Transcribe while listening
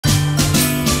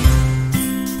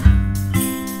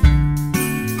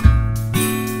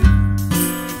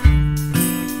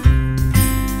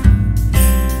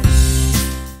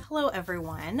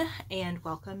everyone, and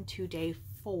welcome to day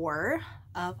 4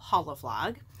 of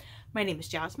Holivlog. My name is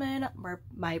Jasmine.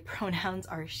 My pronouns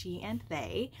are she and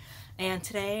they, and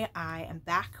today I am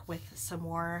back with some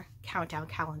more countdown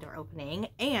calendar opening,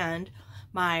 and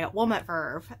my Walnut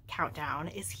Verve countdown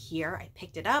is here. I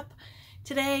picked it up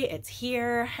today, it's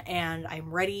here, and I'm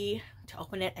ready to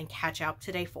open it and catch up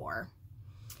to day 4.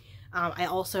 I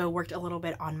also worked a little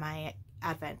bit on my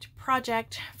Advent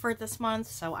project for this month,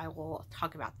 so I will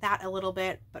talk about that a little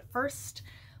bit. But first,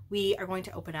 we are going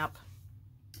to open up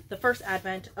the first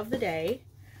Advent of the day,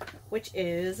 which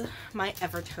is my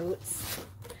Evertotes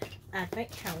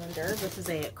Advent calendar. This is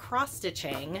a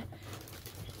cross-stitching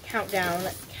countdown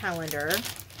calendar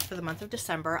for the month of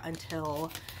December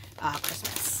until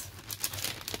Christmas.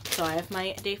 So I have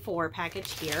my day 4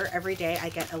 package here. Every day I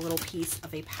get a little piece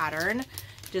of a pattern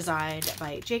designed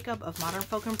by Jacob of Modern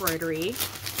Folk Embroidery,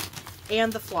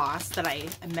 and the floss that I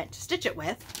am meant to stitch it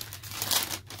with,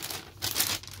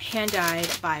 hand dyed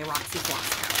by Roxy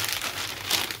Floss.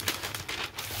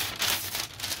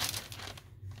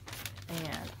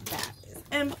 And that is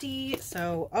empty.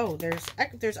 So, oh,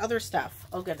 there's other stuff.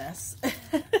 Oh goodness.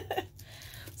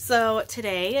 So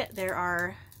today there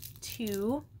are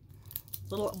 2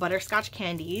 little butterscotch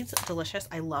candies. Delicious.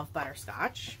 I love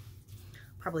butterscotch.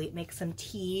 Probably make some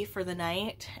tea for the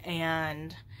night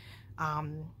and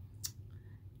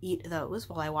eat those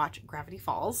while I watch Gravity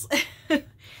Falls.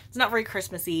 It's not very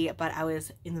Christmassy, but I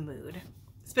was in the mood.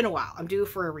 It's been a while. I'm due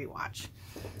for a rewatch.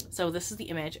 So this is the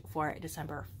image for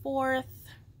December 4th.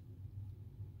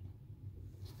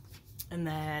 And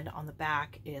then on the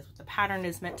back is what the pattern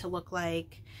is meant to look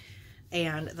like.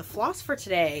 And the floss for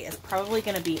today is probably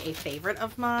going to be a favorite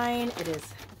of mine. It is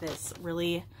this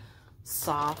really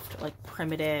soft, like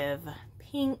primitive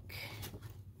pink.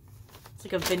 It's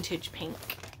like a vintage pink.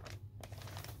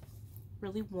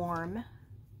 Really warm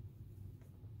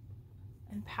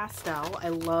and pastel. I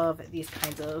love these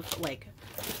kinds of like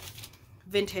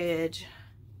vintage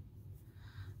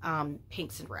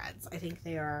pinks and reds. I think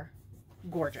they are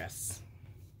gorgeous.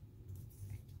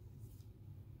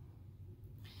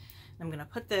 I'm gonna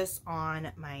put this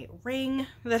on my ring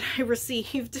that I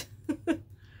received.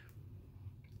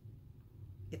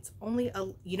 It's only a,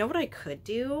 you know what I could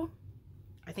do?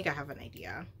 I think I have an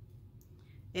idea.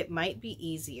 It might be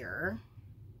easier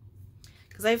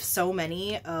because I have so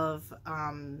many of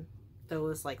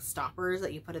those like stoppers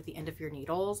that you put at the end of your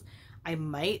needles. I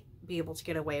might be able to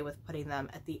get away with putting them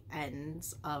at the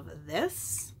ends of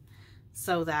this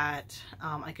so that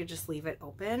I could just leave it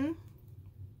open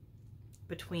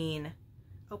between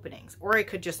openings, or I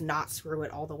could just not screw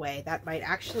it all the way. That might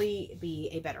actually be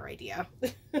a better idea.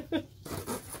 But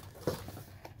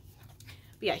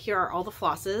yeah, here are all the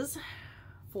flosses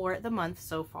for the month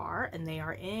so far, and they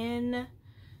are in,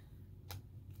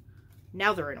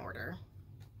 now they're in order.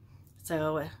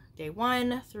 So day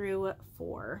 1 through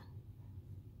 4.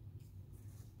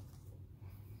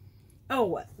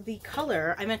 Oh, the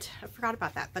color, I forgot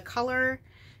about that. The color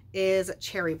is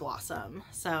Cherry Blossom.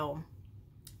 So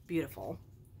beautiful.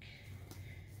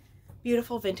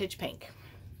 Beautiful vintage pink.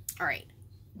 All right.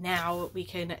 Now we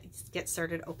can get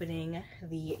started opening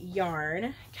the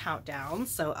yarn countdown.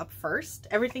 So up first,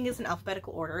 everything is in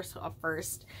alphabetical order. So up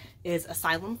first is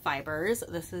Asylum Fibers.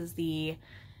 This is the,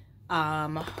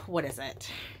 what is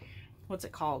it? What's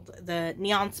it called? The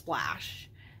Neon Splash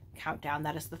countdown.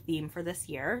 That is the theme for this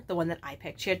year. The one that I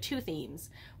picked. She had 2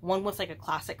 themes. One was like a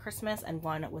classic Christmas and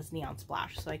one was Neon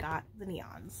Splash. So I got the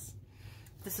neons.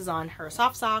 This is on her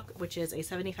soft sock, which is a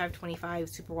 75-25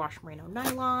 superwash merino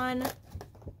nylon.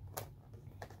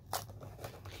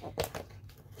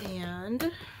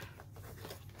 And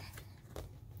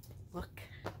look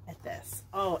at this.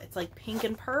 Oh, it's like pink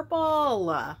and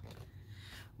purple.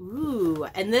 Ooh,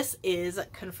 and this is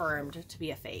confirmed to be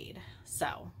a fade.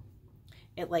 So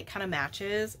it like kind of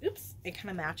matches, oops, it kind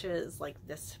of matches like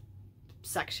this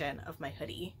section of my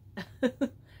hoodie.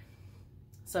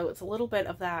 So it's a little bit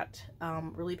of that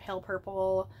really pale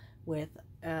purple with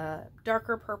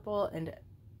darker purple and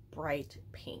bright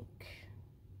pink.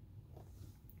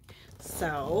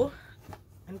 So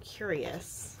I'm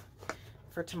curious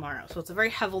for tomorrow. So it's a very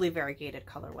heavily variegated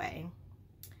colorway,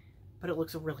 but it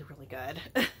looks really, really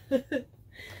good.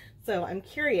 So I'm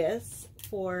curious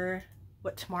for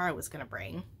what tomorrow is going to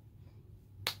bring.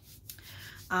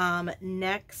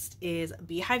 Next is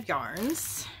Beehive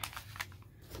Yarns.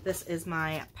 This is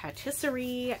my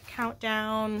patisserie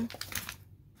countdown,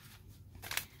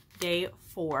 day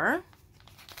 4.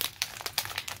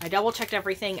 I double checked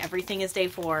everything. Everything is day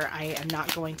 4. I am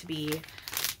not going to be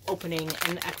opening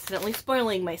and accidentally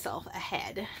spoiling myself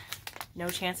ahead. No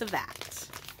chance of that.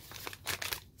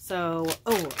 So,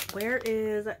 oh, where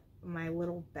is my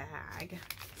little bag?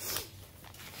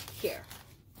 Here.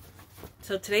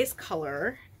 So today's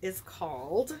color is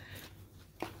called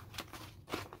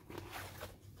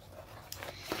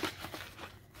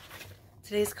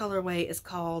colorway is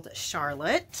called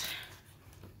Charlotte.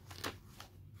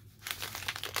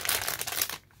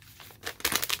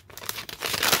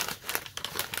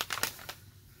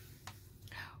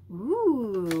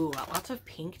 Ooh, lots of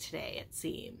pink today, it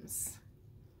seems.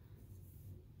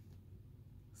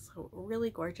 So really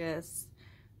gorgeous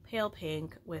pale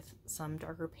pink with some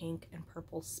darker pink and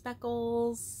purple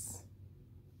speckles.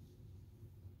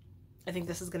 I think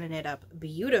this is going to knit up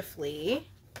beautifully.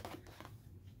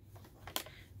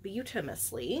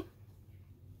 Beautimously.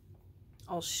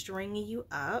 I'll string you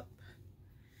up.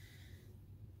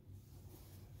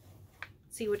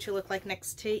 See what you look like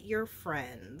next to your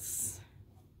friends.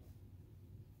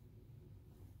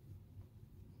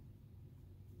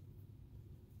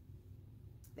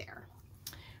 There.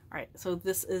 All right, so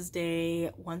this is day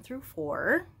 1 through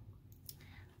 4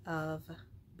 of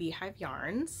Beehive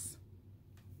Yarns.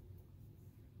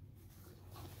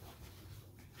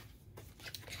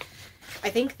 I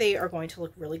think they are going to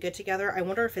look really good together. I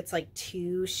wonder if it's like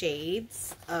 2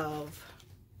 shades of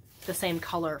the same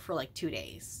color for like 2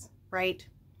 days, right?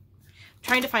 I'm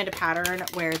trying to find a pattern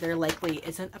where there likely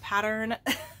isn't a pattern.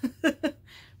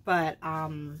 But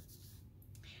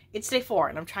it's day 4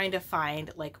 and I'm trying to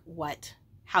find like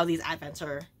how these advents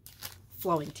are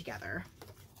flowing together.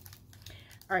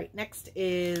 All right, next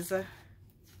is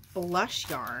Blush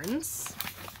Yarns.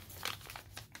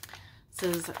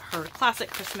 This is her classic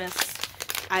Christmas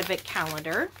advent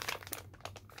calendar.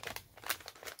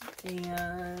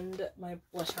 And my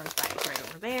blush yarn bag is right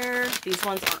over there. These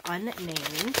ones are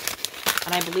unnamed.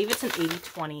 And I believe it's an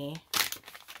 80/20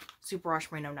 superwash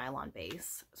merino nylon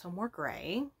base. So more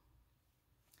gray.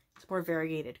 It's more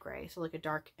variegated gray. So like a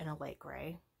dark and a light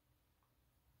gray.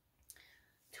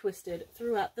 Twisted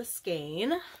throughout the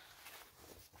skein.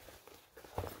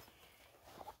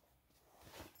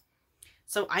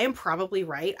 So I am probably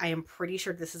right. I am pretty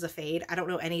sure this is a fade. I don't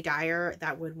know any dyer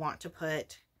that would want to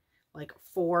put like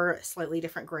 4 slightly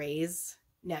different grays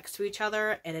next to each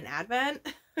other in an advent.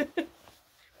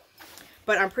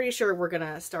 But I'm pretty sure we're going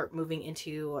to start moving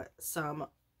into some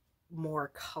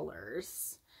more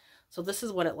colors. So this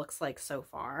is what it looks like so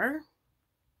far.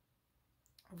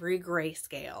 Very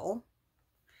grayscale.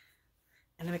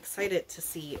 And I'm excited to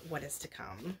see what is to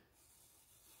come.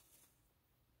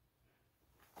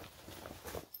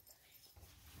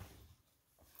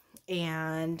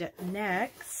 And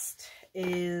next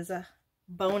is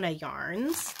Bona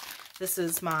Yarns. This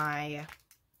is my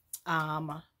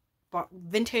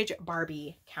vintage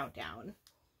Barbie countdown.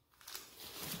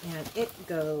 And it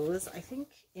goes, I think,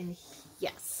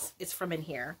 yes, it's from in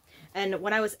here. And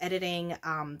when I was editing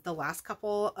the last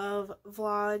couple of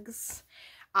vlogs,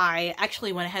 I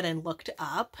actually went ahead and looked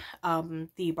up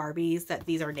the Barbies that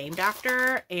these are named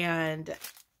after. And,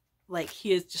 like,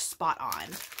 he is just spot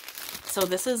on. So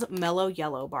this is Mellow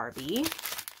Yellow Barbie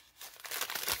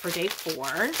for day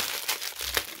 4.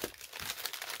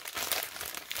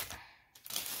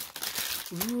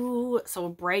 Ooh, so a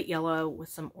bright yellow with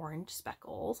some orange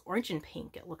speckles. Orange and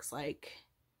pink, it looks like.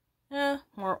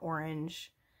 More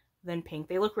orange than pink.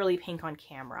 They look really pink on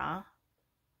camera.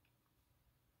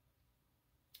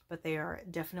 But they are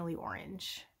definitely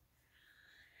orange.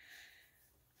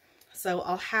 So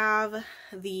I'll have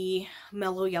the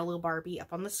Mellow Yellow Barbie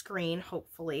up on the screen,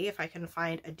 hopefully, if I can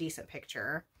find a decent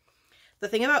picture. The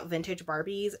thing about vintage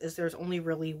Barbies is there's only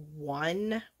really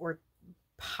 1 or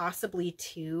possibly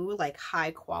 2 like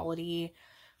high quality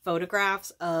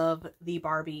photographs of the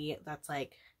Barbie that's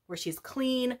like where she's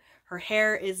clean, her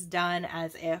hair is done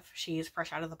as if she's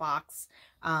fresh out of the box,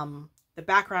 the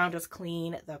background is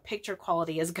clean, the picture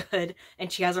quality is good,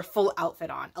 and she has her full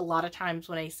outfit on. A lot of times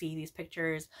when I see these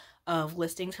pictures of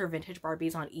listings for vintage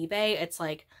Barbies on eBay, it's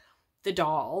like the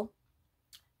doll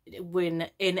when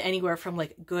in anywhere from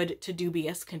like good to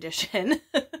dubious condition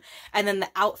and then the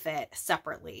outfit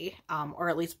separately, or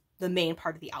at least the main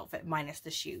part of the outfit minus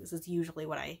the shoes is usually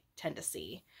what I tend to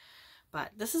see.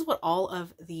 But this is what all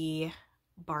of the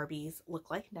Barbies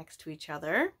look like next to each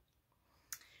other.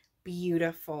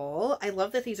 Beautiful. I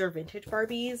love that these are vintage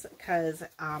Barbies because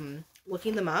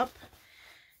looking them up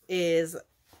is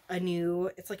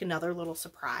it's like another little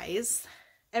surprise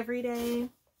every day.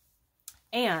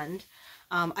 And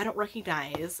I don't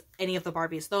recognize any of the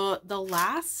Barbies. The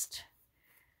last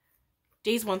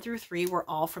days 1 through 3 were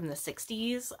all from the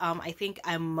 60s. I think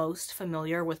I'm most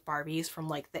familiar with Barbies from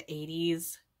like the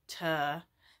 80s to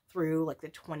through like the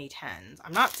 2010s.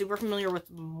 I'm not super familiar with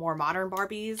more modern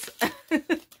Barbies.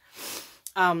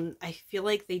 I feel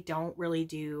like they don't really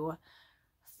do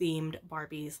themed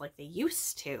Barbies like they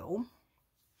used to,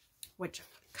 which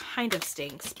kind of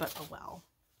stinks, but oh well.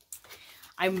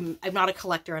 I'm not a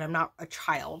collector and I'm not a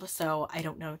child, so I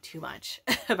don't know too much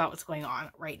about what's going on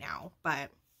right now,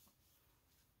 but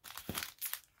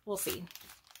we'll see.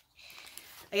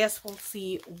 I guess we'll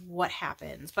see what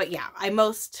happens. But yeah, I'm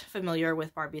most familiar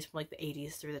with Barbies from like the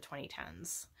 80s through the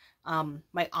 2010s.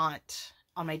 My aunt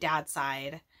on my dad's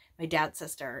side, my dad's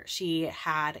sister, she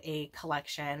had a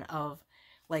collection of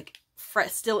like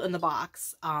still in the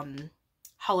box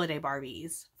holiday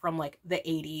Barbies from like the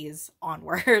 80s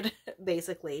onward,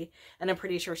 basically. And I'm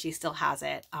pretty sure she still has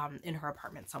it in her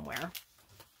apartment somewhere.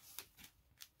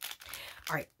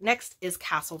 All right, next is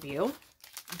Castle View,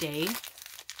 day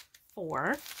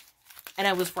 4. And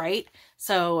I was right.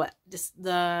 So just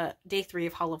the day 3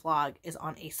 of Holivlog is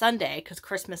on a Sunday because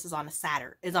Christmas is on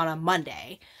a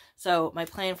Monday. So my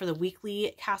plan for the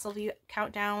weekly Castle View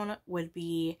countdown would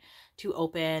be to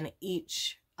open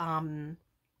each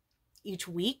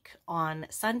week on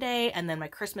Sunday, and then my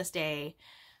Christmas Day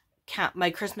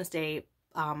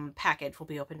package will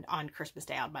be opened on Christmas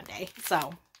Day on Monday.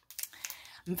 So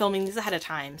I'm filming these ahead of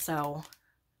time, so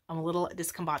I'm a little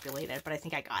discombobulated, but I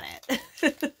think I got it.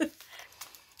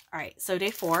 All right, so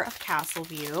day 4 of Castle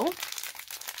View.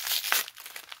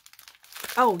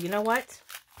 Oh, you know what?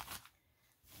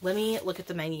 Let me look at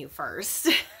the menu first.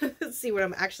 See what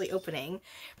I'm actually opening.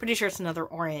 Pretty sure it's another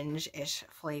orange-ish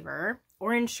flavor.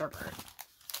 Orange sherbet.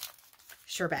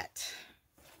 Sherbet?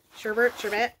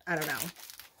 I don't know.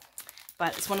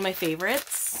 But it's one of my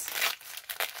favorites.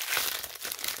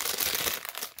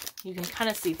 You can kind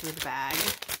of see through the bag.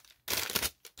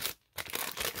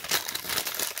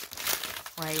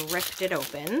 I ripped it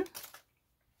open.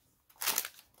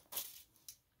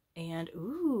 And,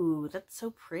 ooh, that's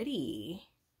so pretty.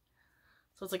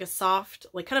 So it's like a soft,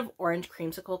 like kind of orange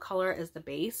creamsicle color as the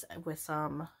base with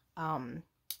some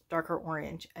darker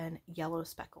orange and yellow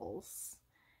speckles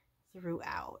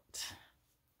throughout.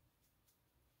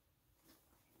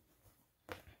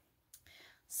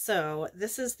 So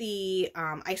this is the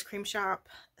ice cream shop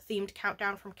themed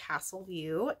countdown from Castle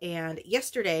View. And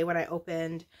yesterday when I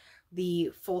opened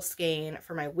the full skein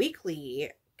for my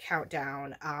weekly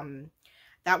countdown,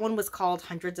 that one was called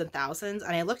Hundreds and Thousands,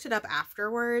 and I looked it up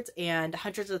afterwards, and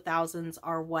Hundreds of Thousands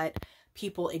are what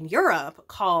people in Europe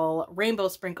call rainbow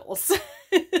sprinkles.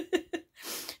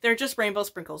 They're just rainbow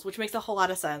sprinkles, which makes a whole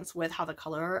lot of sense with how the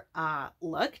color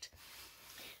looked.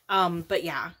 But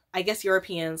yeah, I guess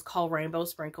Europeans call rainbow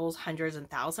sprinkles hundreds and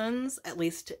thousands, at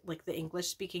least like the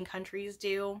English-speaking countries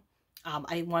do.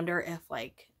 I wonder if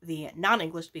like the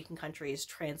non-English speaking countries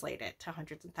translate it to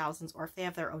hundreds and thousands, or if they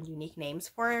have their own unique names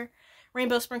for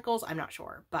rainbow sprinkles. I'm not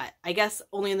sure, but I guess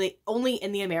only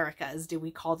in the Americas do we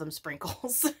call them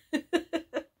sprinkles.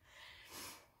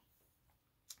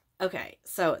 Okay,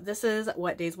 so this is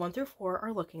what days 1 through 4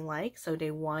 are looking like. So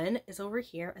day 1 is over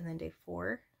here, and then day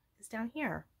 4 is down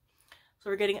here. So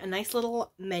we're getting a nice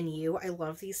little menu. I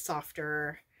love these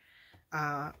softer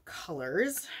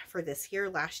colors for this year.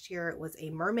 Last year it was a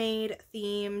mermaid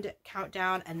themed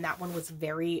countdown, and that one was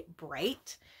very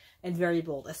bright and very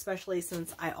bold, especially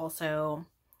since I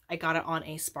got it on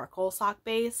a sparkle sock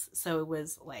base, so it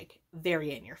was like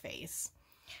very in your face.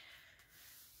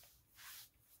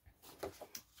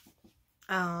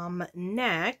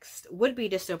 Next would be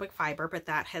Dystopic Fiber, but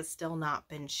that has still not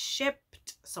been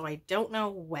shipped, so I don't know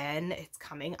when it's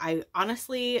coming. I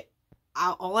honestly,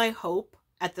 all I hope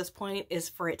at this point is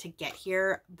for it to get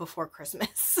here before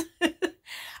Christmas.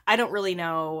 I don't really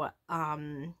know,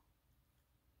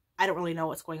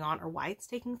 what's going on or why it's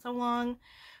taking so long,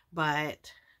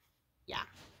 but yeah,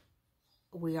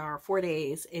 we are 4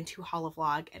 days into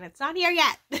Holivlog and it's not here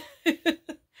yet.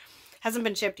 Hasn't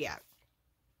been shipped yet.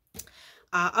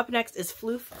 Up next is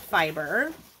Floof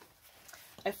Fiber.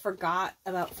 I forgot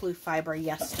about Floof Fiber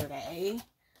yesterday,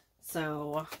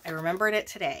 so I remembered it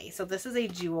today. So this is a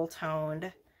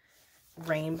jewel-toned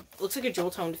looks like a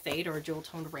jewel-toned fade or a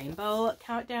jewel-toned rainbow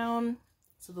countdown.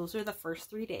 So those are the first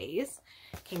 3 days.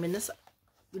 Came in this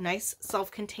nice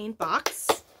self-contained box.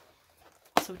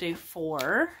 So day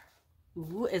 4,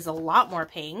 ooh, is a lot more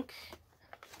pink.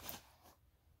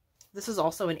 This is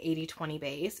also an 80/20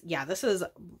 base. Yeah, this is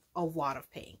a lot of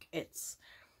pink. It's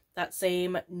that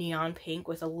same neon pink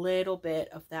with a little bit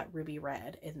of that ruby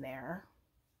red in there.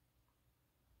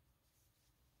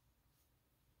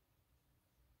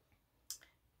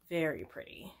 Very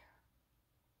pretty.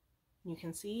 You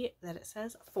can see that it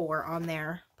says 4 on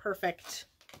there. Perfect.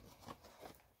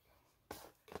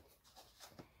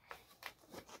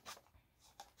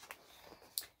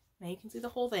 Now you can see the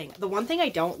whole thing. The one thing I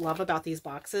don't love about these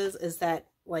boxes is that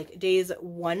like days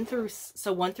 1 through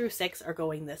 6 are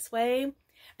going this way.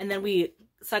 And then we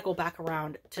cycle back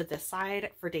around to this side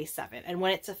for day 7. And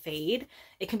when it's a fade,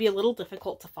 it can be a little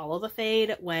difficult to follow the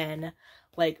fade when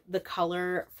like the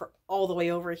color for all the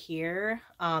way over here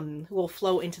will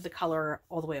flow into the color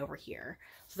all the way over here.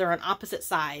 So they're on opposite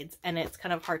sides and it's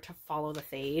kind of hard to follow the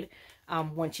fade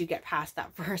once you get past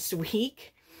that first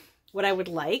week. What I would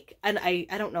like, and I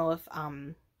don't know if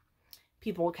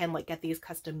people can like get these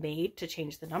custom made to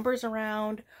change the numbers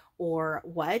around or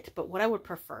what, but what I would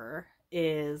prefer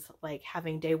is like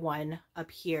having day 1 up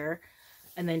here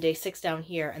and then day 6 down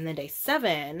here and then day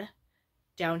 7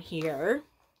 down here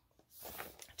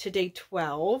to day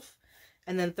 12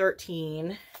 and then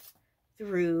 13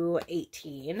 through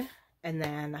 18 and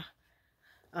then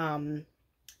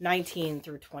 19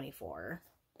 through 24.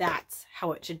 That's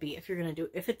how it should be if you're gonna do,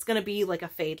 if it's gonna be like a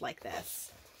fade like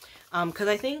this. Because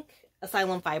I think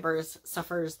Asylum Fibers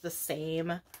suffers the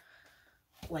same,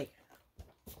 like,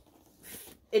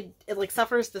 it like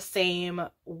suffers the same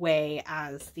way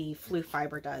as the Flu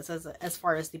Fiber does as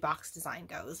far as the box design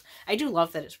goes. I do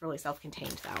love that it's really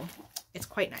self-contained though. It's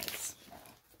quite nice.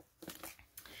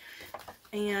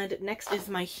 And next is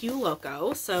my Hue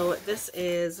Loco. So this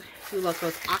is Hue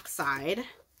Loco's Oxide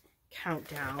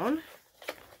Countdown.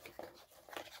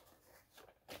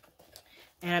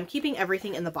 And I'm keeping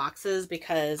everything in the boxes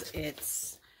because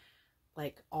it's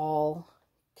like all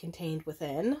contained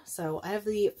within. So I have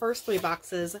the first 3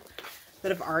 boxes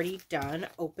that I've already done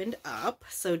opened up.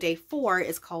 So day 4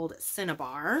 is called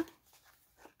Cinnabar.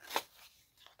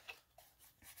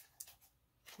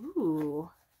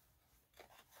 Ooh.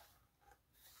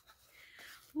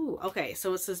 Ooh, okay.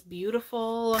 So it's this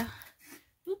beautiful,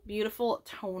 beautiful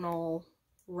tonal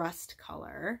rust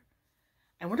color.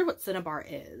 I wonder what Cinnabar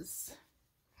is.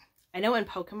 I know in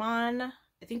Pokemon,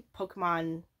 I think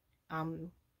Pokemon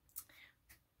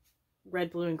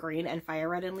Red, Blue, and Green and Fire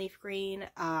Red and Leaf Green,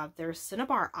 there's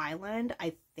Cinnabar Island,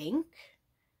 I think.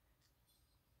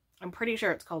 I'm pretty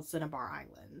sure it's called Cinnabar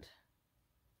Island.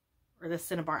 Or the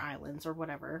Cinnabar Islands or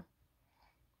whatever.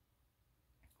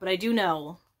 But I do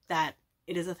know that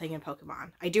it is a thing in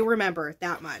Pokemon. I do remember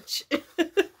that much.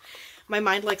 My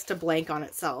mind likes to blank on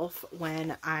itself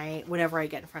whenever I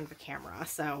get in front of a camera,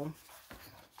 so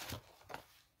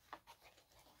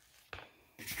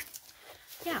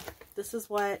yeah, this is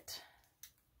what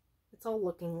it's all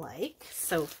looking like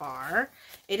so far.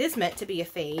 It is meant to be a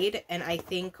fade, and I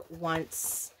think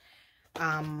once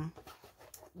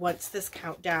this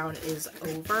countdown is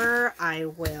over, I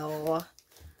will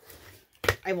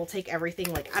take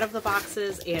everything like out of the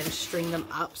boxes and string them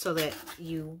up so that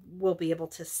you will be able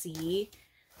to see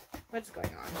what's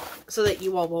going on. So that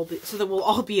we'll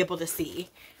all be able to see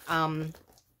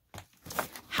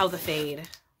how the fade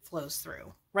flows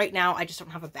through. Right now, I just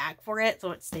don't have a bag for it,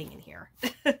 so it's staying in here.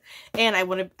 And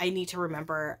I need to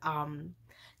remember,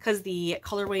 because the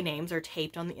colorway names are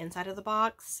taped on the inside of the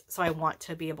box, so I want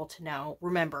to be able to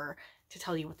remember to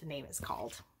tell you what the name is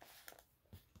called.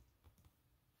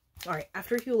 All right,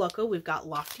 after Hue Loco, we've got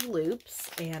Lofty Loops,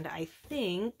 and I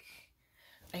think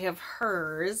I have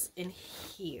hers in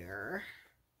here.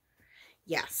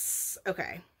 Yes,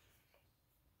 okay.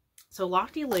 So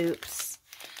Lofty Loops,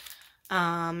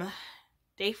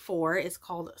 day 4 is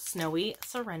called Snowy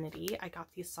Serenity. I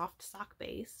got the soft sock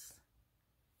base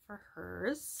for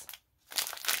hers.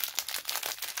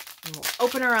 And we'll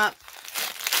open her up,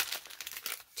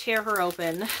 tear her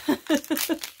open.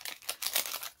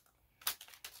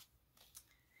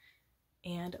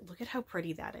 And look at how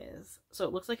pretty that is. So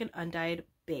it looks like an undyed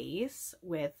base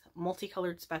with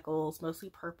multicolored speckles, mostly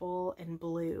purple and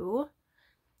blue.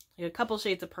 Like a couple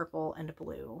shades of purple and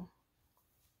blue.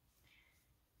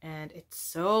 And it's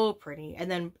so pretty. And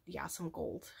then, yeah, some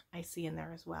gold I see in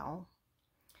there as well.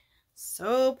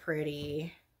 So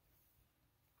pretty.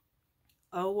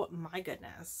 Oh my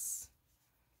goodness.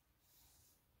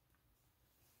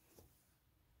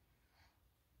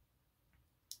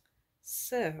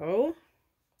 So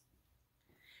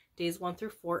days 1 through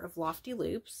 4 of Lofty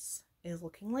Loops is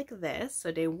looking like this.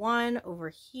 So day 1 over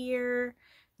here,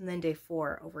 and then day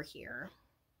 4 over here.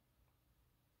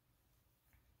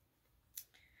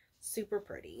 Super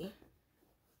pretty.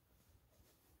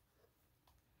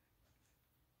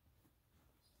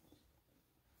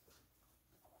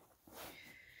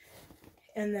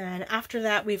 And then after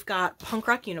that, we've got Punk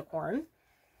Rock Unicorn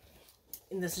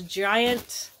in this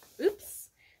giant,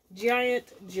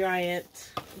 giant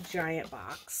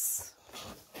box.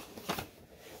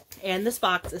 And this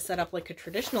box is set up like a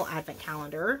traditional advent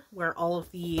calendar where all of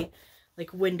the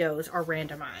like windows are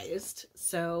randomized.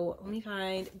 So let me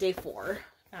find day 4.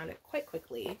 Found it quite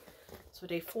quickly. So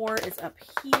day 4 is up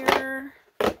here.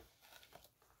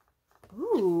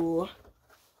 Ooh.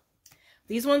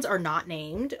 These ones are not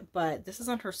named, but this is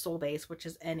on her sole base, which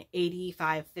is an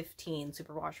 8515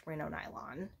 superwash merino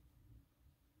nylon.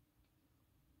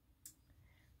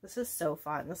 This is so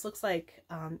fun. This looks like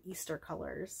Easter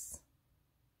colors.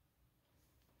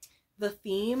 The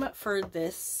theme for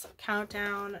this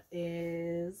countdown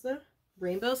is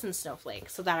rainbows and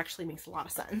snowflakes, so that actually makes a lot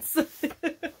of sense.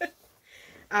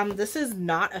 This is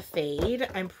not a fade,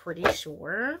 I'm pretty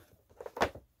sure.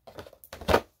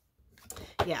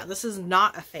 Yeah, this is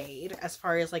not a fade as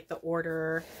far as like the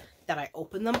order that I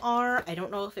open them are. I don't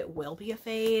know if it will be a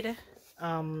fade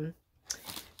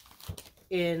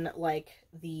in like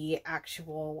the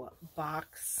actual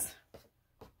box.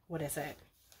 What is it?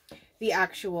 The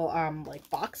actual like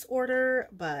box order,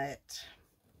 but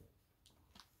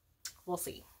we'll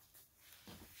see.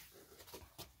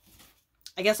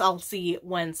 I guess I'll see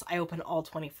once I open all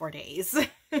 24 days.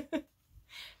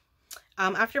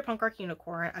 After Punk Rock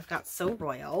Unicorn, I've got So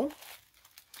Royal.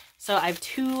 So I have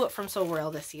 2 from So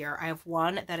Royal this year. I have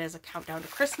one that is a countdown to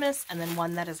Christmas, and then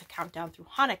one that is a countdown through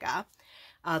Hanukkah,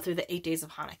 through the 8 days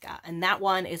of Hanukkah. And that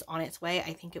one is on its way.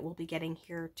 I think it will be getting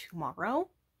here tomorrow.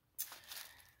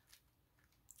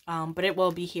 But it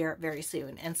will be here very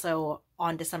soon. And so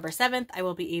on December 7th, I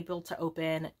will be able to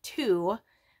open 2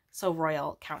 So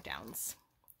Royal countdowns.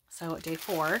 So day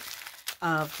 4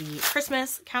 of the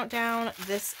Christmas countdown.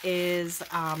 This is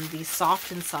the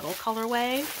soft and subtle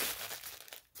colorway.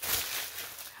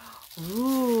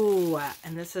 Ooh,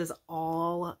 and this is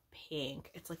all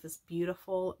pink. It's like this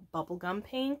beautiful bubblegum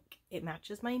pink. It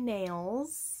matches my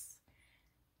nails.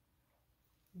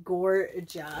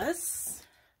 Gorgeous.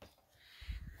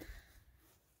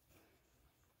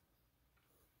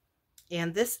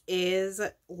 And this is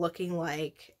looking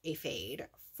like a fade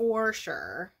for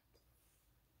sure.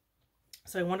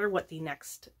 So I wonder what the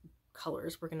next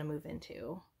colors we're going to move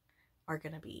into are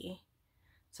going to be.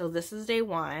 So this is day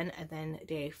 1, and then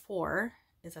day 4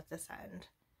 is at this end.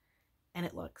 And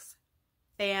it looks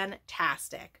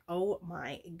fantastic. Oh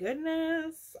my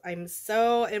goodness. I'm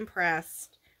so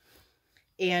impressed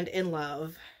and in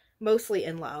love. Mostly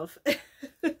in love.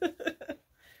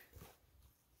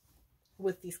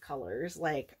 With these colors.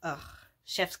 Like, ugh,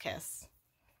 chef's kiss.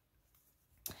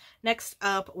 Next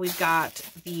up, we've got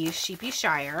the Sheepy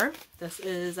Shire. This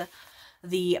is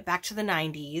the Back to the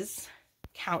 90s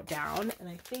countdown. And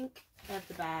I think I have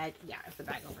the bag. Yeah, I have the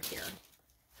bag over here.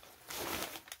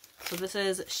 So this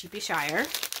is Sheepy Shire.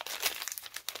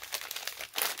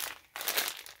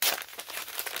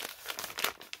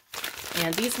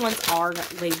 And these ones are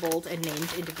labeled and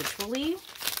named individually.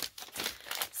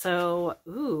 So,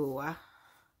 ooh.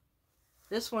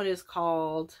 This one is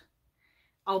called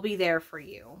I'll Be There For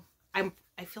You.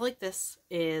 I feel like this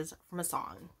is from a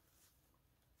song.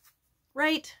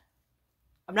 Right?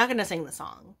 I'm not going to sing the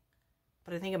song,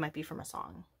 but I think it might be from a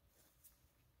song.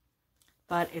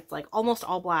 But it's like almost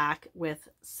all black with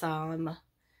some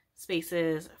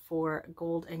spaces for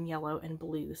gold and yellow and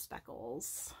blue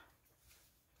speckles.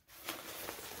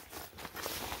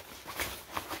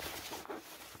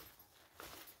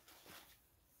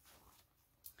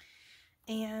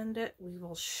 And we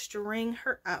will string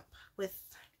her up with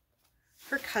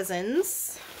her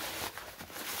cousins.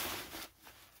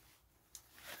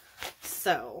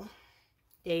 So,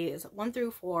 days 1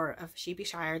 through 4 of Sheepy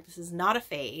Shire. This is not a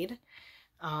fade.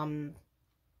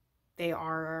 They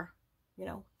are, you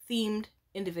know, themed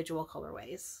individual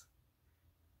colorways.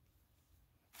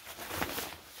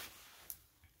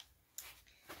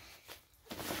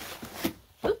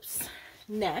 Oops.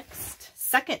 Next,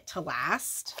 second to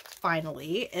last,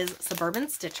 finally, is Suburban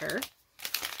Stitcher.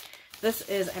 This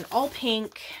is an all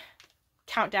pink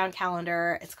countdown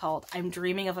calendar. It's called I'm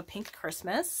Dreaming of a Pink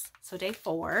Christmas. So day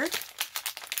 4.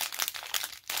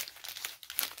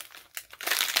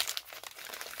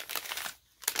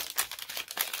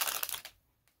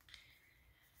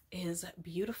 Is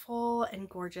beautiful and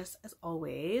gorgeous as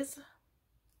always.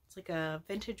 It's like a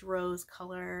vintage rose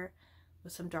color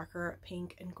with some darker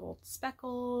pink and gold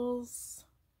speckles.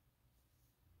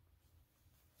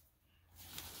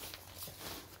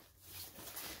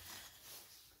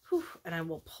 Whew. And I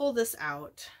will pull this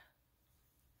out,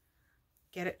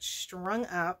 get it strung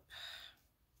up,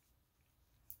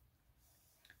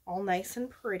 all nice and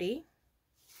pretty.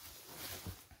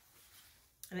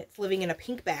 And it's living in a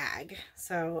pink bag,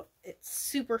 so it's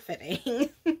super fitting.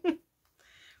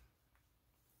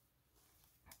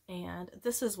 And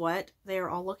this is what they're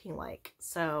all looking like.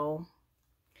 So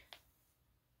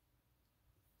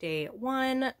day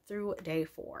 1 through day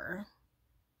 4.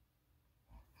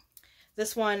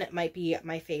 This one might be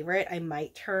my favorite. I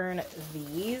might turn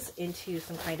these into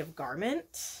some kind of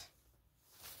garment.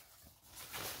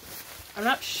 I'm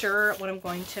not sure what I'm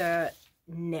going to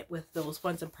knit with those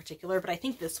ones in particular, but I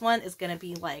think this one is going to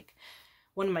be like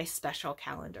one of my special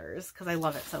calendars because I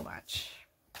love it so much.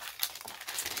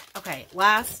 Okay,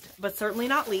 last but certainly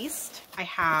not least, I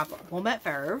have Wilmette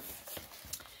Verve,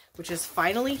 which is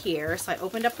finally here. So I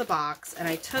opened up the box and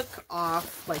I took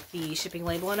off like the shipping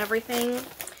label and everything,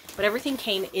 but everything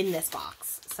came in this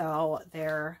box. So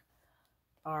there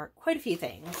are quite a few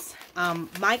things.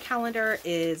 My calendar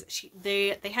is,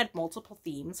 they had multiple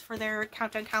themes for their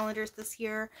countdown calendars this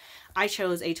year. I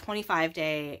chose a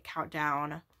 25-day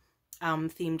countdown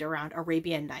themed around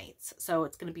Arabian Nights. So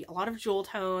it's going to be a lot of jewel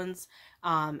tones,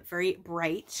 very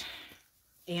bright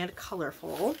and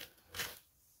colorful.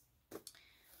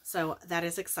 So that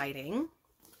is exciting.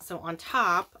 So on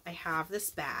top, I have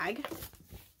this bag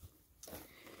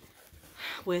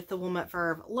with the Wilmette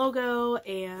Verve logo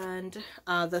and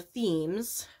the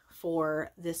themes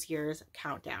for this year's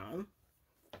countdowns.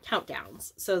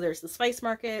 So there's the Spice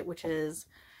Market, which is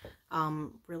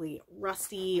really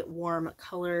rusty, warm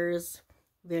colors.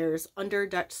 There's Under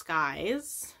Dutch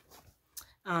Skies.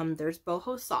 There's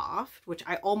Boho Soft, which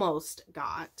I almost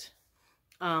got.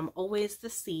 Always the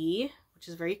Sea, which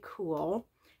is very cool.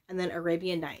 And then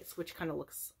Arabian Nights, which kind of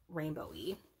looks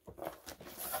rainbowy.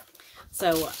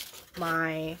 So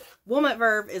my Wilmette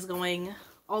Verve is going,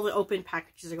 all the open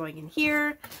packages are going in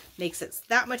here. Makes it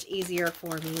that much easier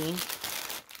for me.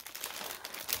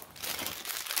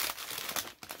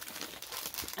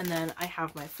 And then I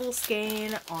have my full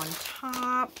skein on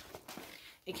top.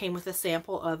 It came with a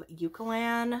sample of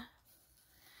Eucalan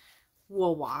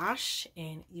wool wash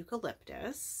in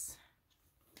eucalyptus.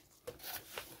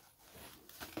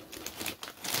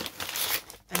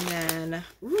 And then,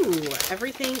 ooh,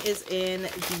 everything is in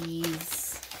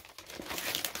these,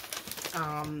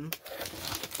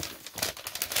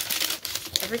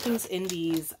 everything's in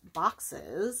these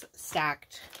boxes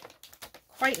stacked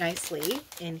quite nicely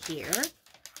in here.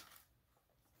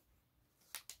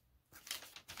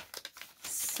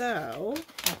 So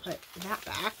I'll put that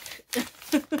back.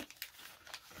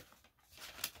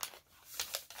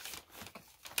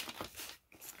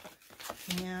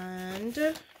 And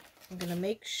I'm going to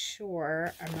make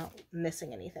sure I'm not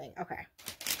missing anything. Okay.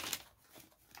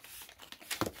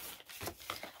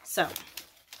 So,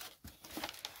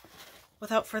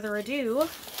 without further ado,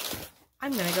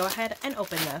 I'm going to go ahead and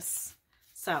open this.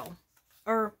 So,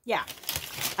 yeah,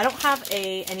 I don't have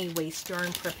any waste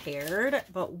yarn prepared,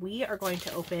 but we are going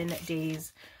to open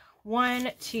days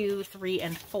 1, 2, 3,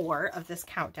 and 4 of this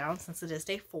countdown, since it is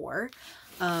day 4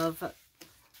 of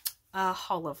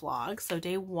Holivlog. So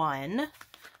day 1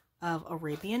 of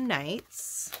Arabian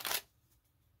Nights.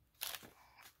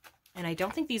 And I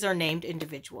don't think these are named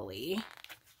individually.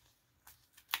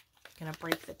 Gonna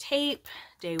break the tape.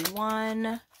 Day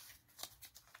 1.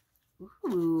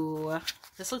 Ooh,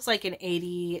 this looks like an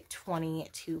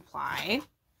 80/20 2-ply.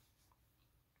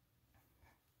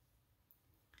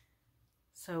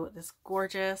 So this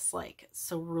gorgeous like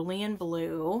cerulean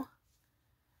blue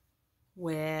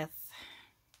with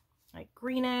like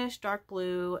greenish, dark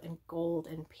blue, and gold,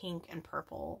 and pink, and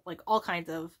purple. Like all kinds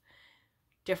of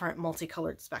different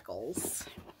multicolored speckles.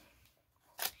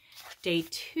 Day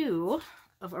 2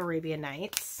 of Arabian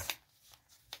Nights.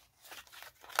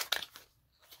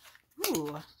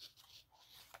 Ooh,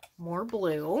 more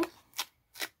blue.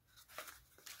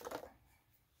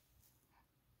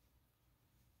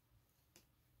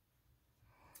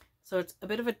 So it's a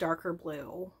bit of a darker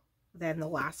blue than the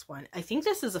last one. I think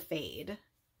this is a fade.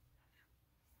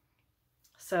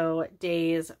 So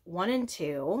days 1 and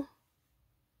 2.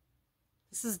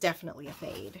 This is definitely a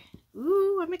fade.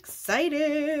 Ooh, I'm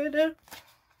excited.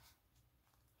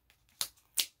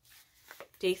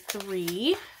 Day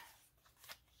 3.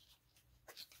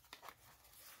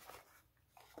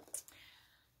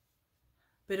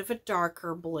 Bit of a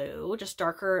darker blue, just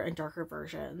darker and darker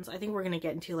versions. I think we're going to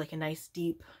get into like a nice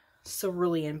deep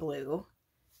cerulean blue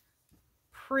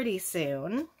pretty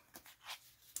soon.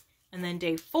 And then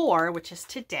day 4, which is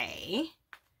today.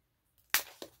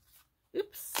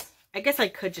 Oops. I guess I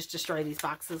could just destroy these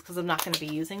boxes because I'm not going to be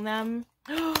using them.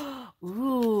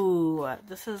 Ooh,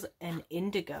 this is an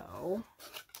indigo.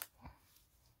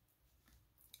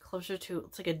 Closer to,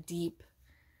 it's like a deep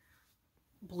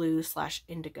blue /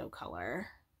 indigo color.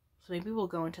 So maybe we'll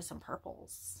go into some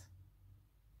purples.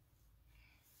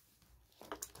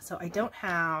 So I don't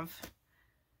have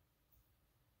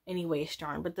any waste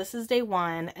yarn, but this is day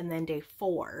 1 and then day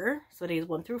 4. So days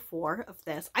 1 through 4 of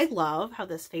this. I love how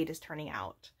this fade is turning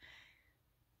out.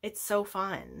 It's so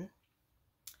fun.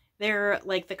 They're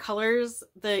like the colors,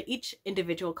 each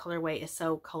individual colorway is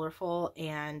so colorful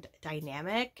and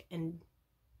dynamic and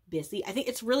busy. I think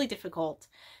it's really difficult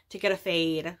to get a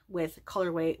fade with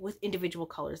individual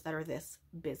colors that are this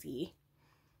busy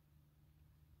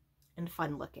and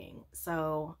fun looking.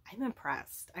 So I'm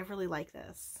impressed. I really like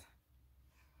this.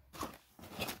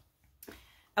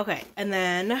 Okay, and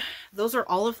then those are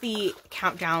all of the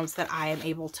countdowns that I am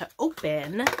able to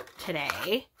open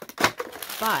today,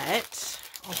 but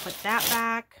I'll put that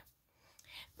back.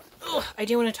 Ugh, I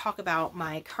do want to talk about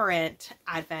my current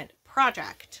Advent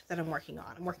project that I'm working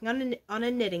on. I'm working on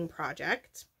a knitting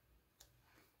project,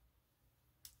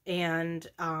 and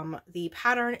the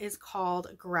pattern is called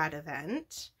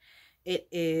Gradivent. It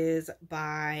is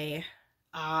by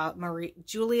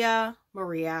Julia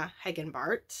Maria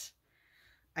Hegenbart,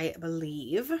 I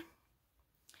believe.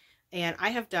 And I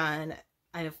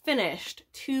have finished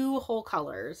 2 whole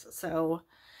colors. So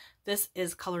this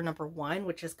is color number 1,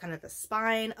 which is kind of the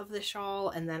spine of the shawl.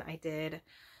 And then I did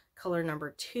color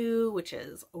number 2, which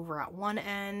is over at one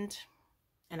end.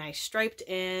 And I striped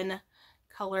in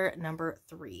color number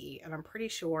 3. And I'm pretty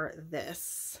sure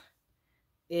this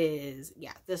is,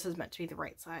 yeah, this is meant to be the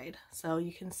right side. So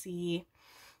you can see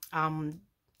I'm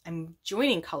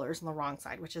joining colors on the wrong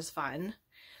side, which is fun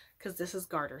because this is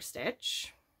garter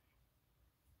stitch.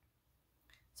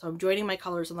 So I'm joining my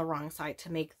colors on the wrong side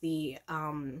to make the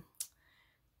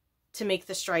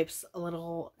stripes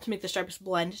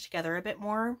blend together a bit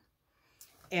more.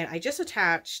 And I just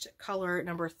attached color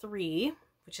number 3,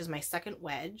 which is my second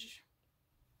wedge.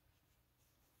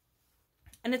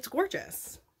 And it's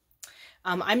gorgeous.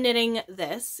 I'm knitting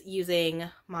this using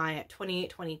my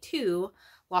 2022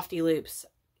 Lofty Loops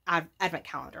Advent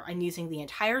calendar. I'm using the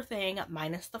entire thing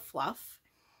minus the fluff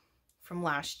from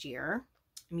last year.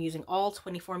 I'm using all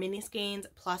 24 mini skeins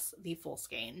plus the full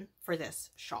skein for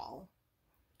this shawl.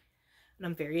 And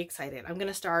I'm very excited. I'm going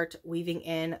to start weaving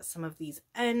in some of these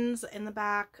ends in the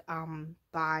back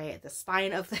by the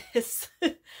spine of this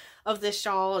of this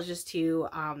shawl, just so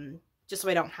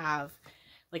I don't have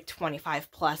like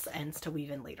 25 plus ends to weave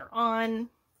in later on.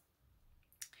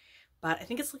 But I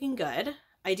think it's looking good.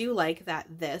 I do like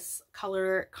that this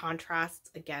color contrasts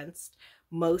against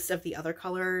most of the other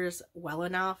colors well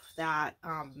enough that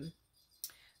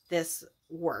this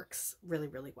works really,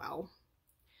 really well.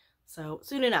 So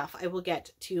soon enough, I will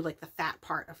get to like the fat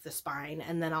part of the spine,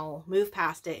 and then I'll move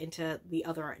past it into the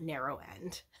other narrow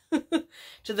end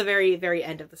to the very, very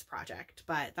end of this project.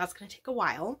 But that's going to take a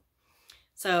while.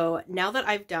 So now that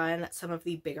I've done some of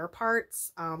the bigger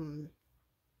parts,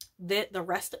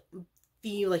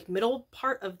 the like middle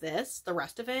part of this, the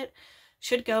rest of it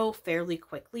should go fairly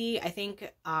quickly. I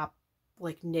think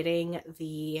like knitting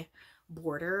the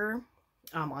border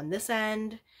on this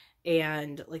end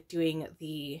and like doing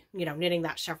the, knitting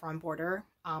that chevron border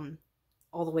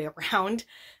all the way around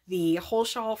the whole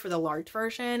shawl for the large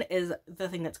version is the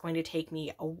thing that's going to take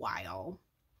me a while.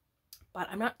 But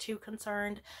I'm not too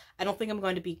concerned. I don't think I'm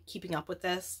going to be keeping up with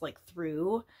this like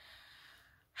through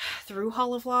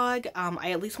Holivlog.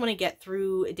 I at least want to get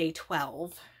through day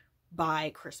 12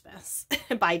 by Christmas,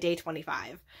 by day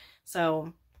 25.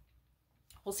 So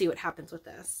we'll see what happens with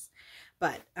this.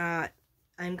 But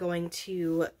I'm going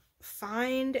to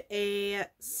find a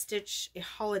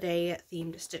holiday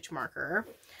themed stitch marker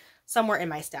somewhere in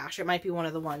my stash. It might be one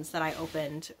of the ones that I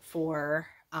opened for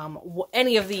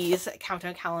any of these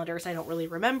countdown calendars. I don't really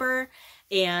remember,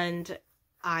 and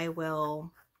I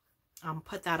will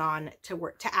put that on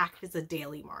to act as a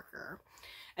daily marker.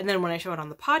 And then when I show it on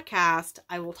the podcast,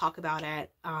 I will talk about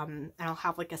it, and I'll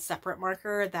have like a separate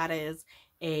marker that is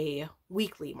a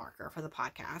weekly marker for the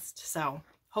podcast. So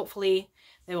hopefully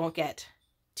they won't get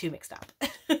too mixed up.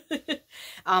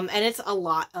 And it's a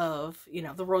lot of,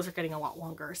 the rows are getting a lot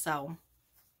longer, so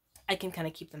I can kind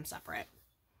of keep them separate.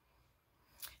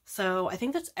 So I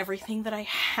think that's everything that I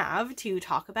have to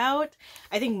talk about.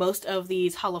 I think most of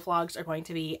these Holivlogs are going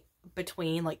to be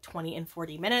between like 20 and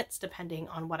 40 minutes, depending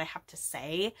on what I have to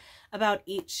say about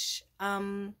each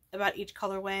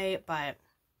colorway. But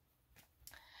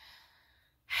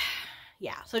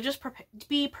yeah, so just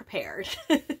be prepared.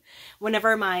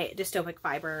 Whenever my dystopic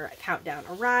fiber countdown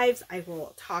arrives, I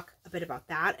will talk a bit about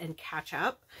that and catch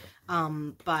up.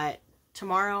 But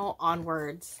tomorrow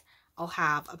onwards, I'll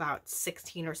have about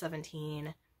 16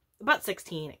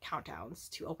 countdowns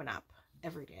to open up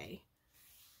every day.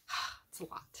 It's a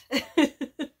lot.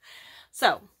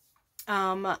 So,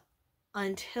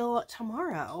 until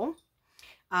tomorrow,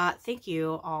 Thank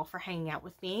you all for hanging out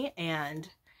with me and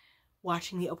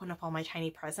watching me open up all my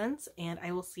tiny presents, and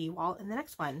I will see you all in the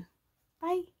next one.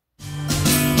 Bye!